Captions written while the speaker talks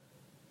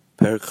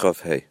Perek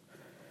Chav Hey.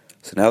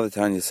 So now the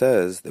Tanya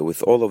says that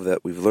with all of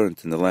that we've learned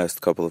in the last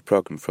couple of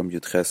prakim from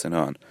Yud Ches and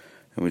on,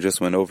 and we just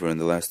went over in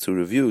the last two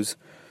reviews,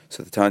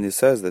 so the Tanya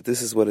says that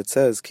this is what it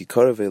says, Ki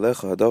karav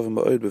elecha hadav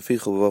ma'od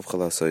befichel v'vav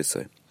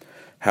chalasosei.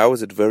 How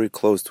is it very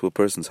close to a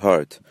person's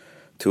heart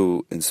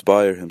to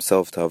inspire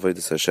himself to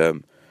avodas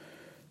Hashem?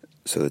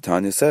 So the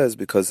Tanya says,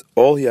 because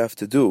all you have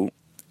to do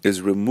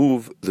is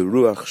remove the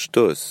ruach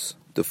shtus,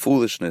 the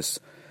foolishness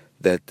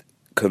that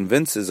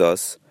convinces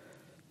us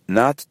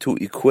not to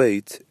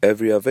equate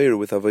every Aveira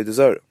with Avodah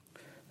Zarah.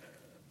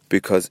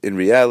 Because in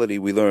reality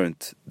we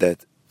learned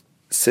that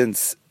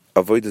since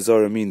Avodah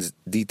Zarah means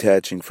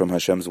detaching from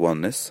Hashem's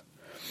oneness,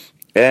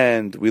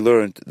 and we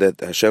learned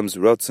that Hashem's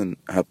Ratzon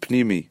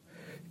Hapnimi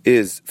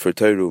is for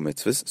Torah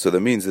mitzvahs, so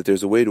that means that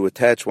there's a way to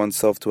attach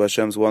oneself to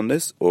Hashem's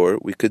oneness, or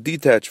we could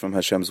detach from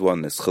Hashem's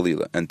oneness,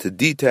 Chalila. And to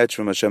detach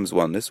from Hashem's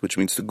oneness, which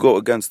means to go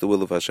against the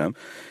will of Hashem,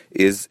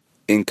 is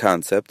in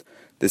concept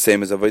the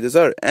same as Avodah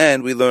Zarah.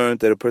 And we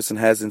learned that a person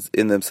has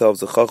in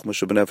themselves a Chachma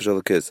Shabbat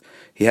Nefesh.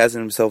 He has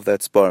in himself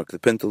that spark, the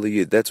Pintel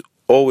Yid, that's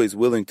always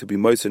willing to be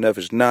Moser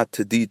Nefesh, not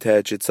to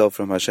detach itself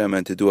from Hashem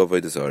and to do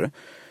Avodah Zarah.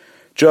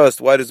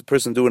 Just, why does a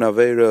person do an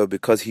Aveira?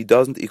 Because he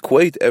doesn't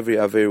equate every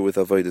Aveira with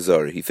Avodah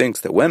Zarah. He thinks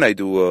that when I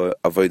do a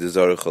Avodah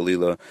Zarah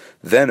Chalila,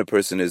 then a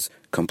person is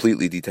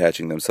completely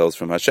detaching themselves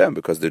from Hashem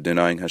because they're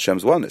denying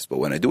Hashem's oneness. But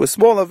when I do a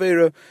small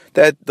Aveira,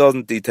 that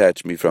doesn't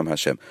detach me from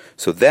Hashem.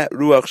 So that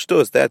Ruach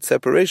Shtus, that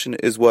separation,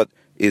 is what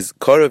is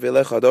Karav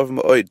Elecha Adav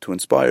Ma'od, to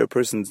inspire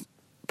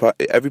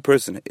every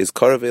person is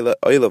Karav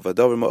Eilav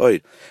Adav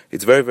Ma'od.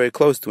 It's very, very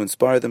close to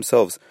inspire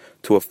themselves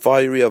to a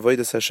fiery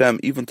Avodas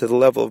Hashem, even to the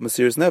level of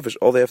Mesiras Nefesh.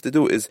 All they have to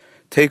do is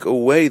take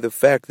away the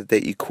fact that they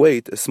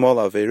equate a small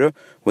Aveira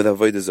with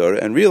Avodah Zarah,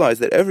 and realize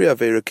that every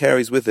Aveira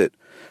carries with it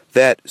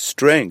that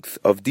strength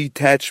of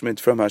detachment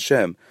from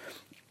Hashem,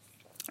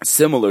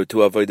 similar to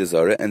Avodah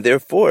Zarah, and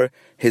therefore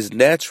his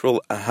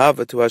natural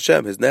ahava to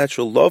Hashem, his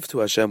natural love to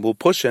Hashem, will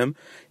push him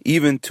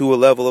even to a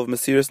level of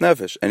Mesiras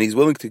Nefesh, and he's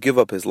willing to give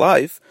up his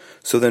life.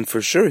 So then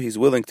for sure he's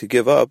willing to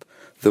give up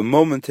the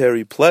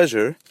momentary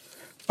pleasure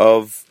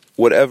of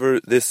whatever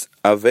this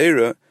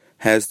Aveira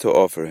has to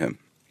offer him.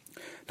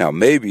 Now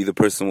maybe the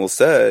person will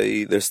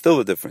say there's still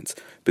a difference,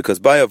 because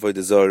by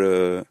Avodah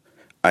Zarah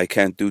I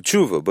can't do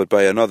tshuva, but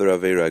by another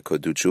Aveira I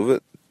could do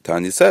tshuva.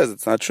 Tanya says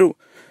it's not true,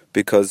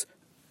 because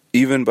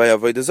even by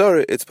Avodah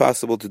Zarah, it's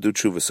possible to do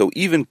tshuva. So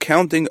even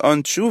counting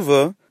on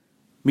tshuva,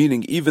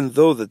 meaning even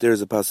though that there's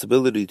a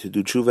possibility to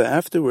do tshuva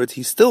afterwards,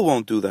 he still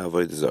won't do the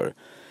Avodah Zarah.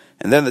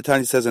 And then the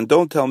Tanya says, and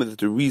don't tell me that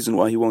the reason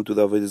why he won't do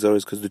the Avodah Zarah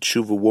is because the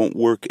tshuva won't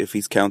work if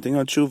he's counting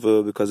on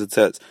tshuva, because it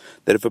says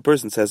that if a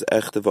person says,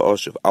 Echte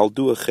v'oshev, I'll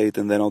do a chet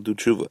and then I'll do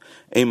tshuva,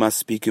 Emas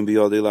speaking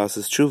b'yodei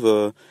lasses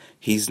tshuva,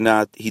 he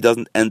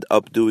doesn't end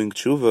up doing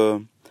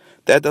tshuva.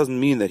 That doesn't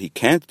mean that he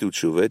can't do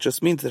tshuva. It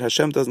just means that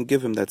Hashem doesn't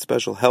give him that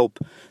special help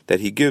that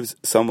he gives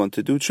someone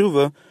to do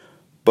tshuva.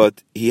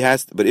 But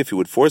if he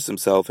would force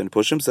himself and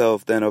push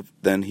himself,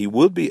 then he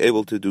would be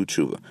able to do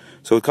tshuva.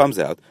 So it comes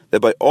out that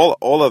by all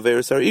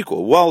Aveiros are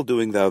equal. While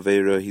doing the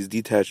Aveira, he's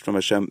detached from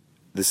Hashem,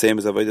 the same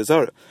as Avodah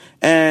Zarah.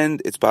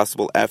 And it's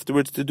possible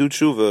afterwards to do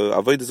tshuva.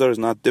 Avodah Zarah is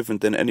not different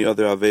than any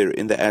other Aveira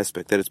in the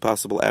aspect that it's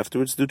possible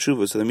afterwards to do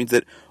tshuva. So that means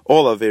that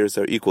all Aveiros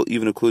are equal,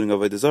 even including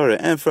Avodah Zarah.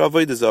 And for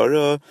Avodah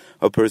Zarah,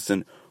 a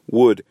person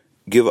would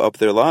give up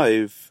their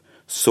life.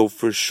 So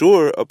for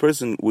sure, a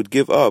person would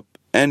give up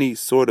any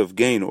sort of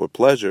gain or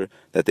pleasure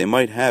that they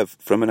might have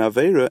from an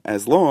Aveira,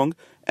 as long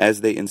as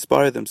they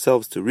inspire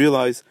themselves to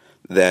realize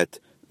that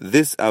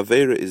this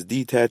Aveira is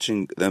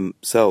detaching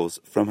themselves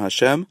from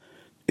Hashem,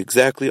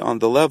 exactly on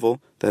the level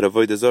that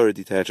Avodah Zarah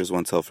detaches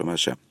oneself from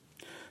Hashem.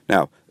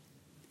 Now,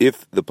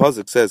 if the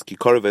pasuk says Ki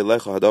karav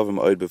elecha hadav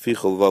ma'od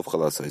befichel v'vav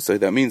chalasosei, so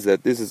that means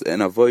that this is an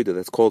avodah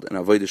that's called an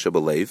avodah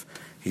shebalev.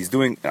 He's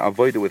doing an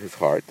avodah with his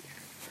heart.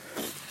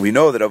 We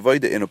know that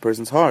avodah in a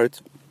person's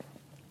heart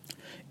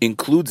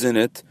includes in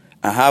it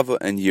ahava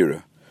and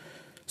yira.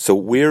 So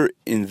where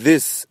in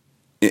this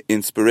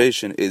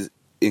inspiration is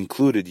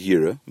included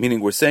yira, meaning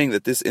we're saying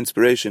that this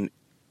inspiration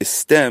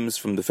stems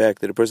from the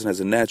fact that a person has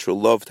a natural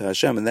love to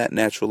Hashem, and that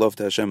natural love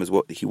to Hashem is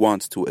what he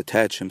wants to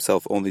attach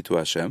himself only to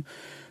Hashem.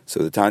 So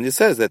the Tanya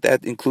says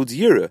that includes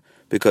yira,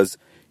 because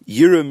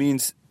yira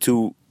means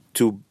to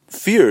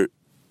fear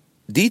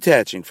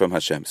detaching from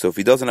Hashem. So if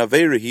he does an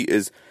Aveira, he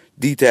is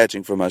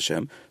detaching from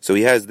Hashem. So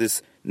he has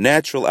this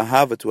natural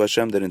ahava to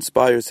Hashem that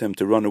inspires him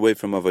to run away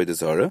from Avodah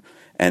Zarah,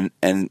 and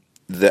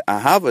the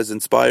ahava is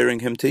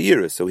inspiring him to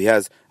yira. So he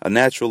has a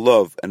natural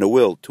love and a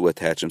will to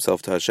attach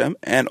himself to Hashem,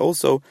 and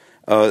also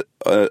a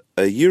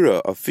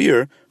yira, a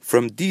fear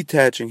from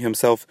detaching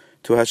himself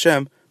to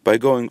Hashem by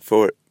going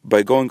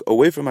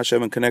away from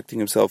Hashem and connecting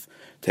himself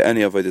to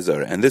any Avodah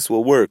Zarah. And this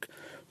will work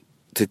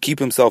to keep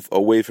himself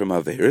away from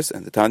Aveiros,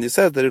 and the Tanya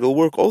says that it'll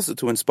work also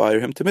to inspire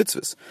him to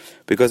mitzvahs.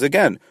 Because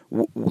again,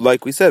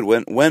 like we said,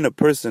 when a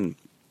person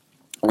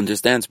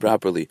understands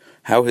properly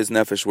how his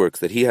nefesh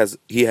works, that he has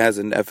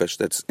a nefesh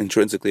that's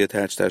intrinsically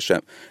attached to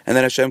Hashem, and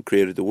that Hashem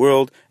created the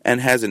world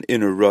and has an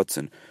inner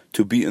ratzon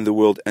to be in the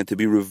world and to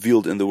be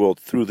revealed in the world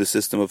through the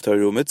system of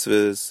Torah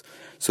mitzvahs.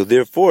 So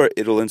therefore,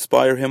 it'll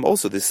inspire him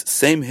also this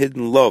same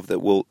hidden love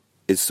that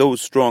is so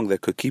strong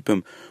that could keep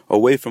him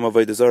away from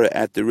Avodah Zarah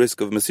at the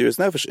risk of Mesiras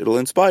Nefesh. It'll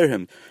inspire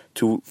him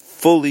to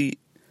fully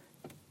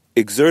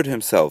exert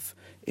himself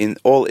in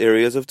all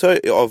areas of Torah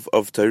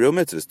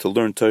mitzvahs, to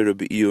learn Torah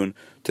be'iyun,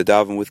 to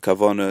daven with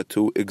kavana,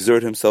 to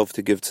exert himself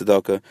to give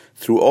tzedakah.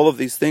 Through all of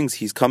these things,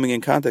 he's coming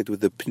in contact with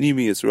the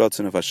pnimius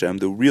ratzon of Hashem,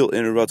 the real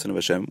inner ratzon of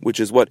Hashem,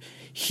 which is what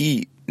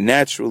he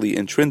naturally,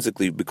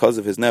 intrinsically, because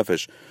of his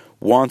nefesh,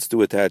 wants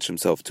to attach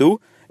himself to.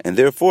 And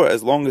therefore,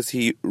 as long as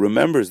he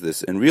remembers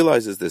this and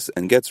realizes this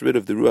and gets rid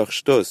of the ruach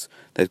shtus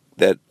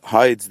that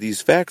hides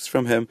these facts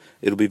from him,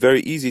 it'll be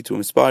very easy to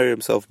inspire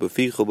himself.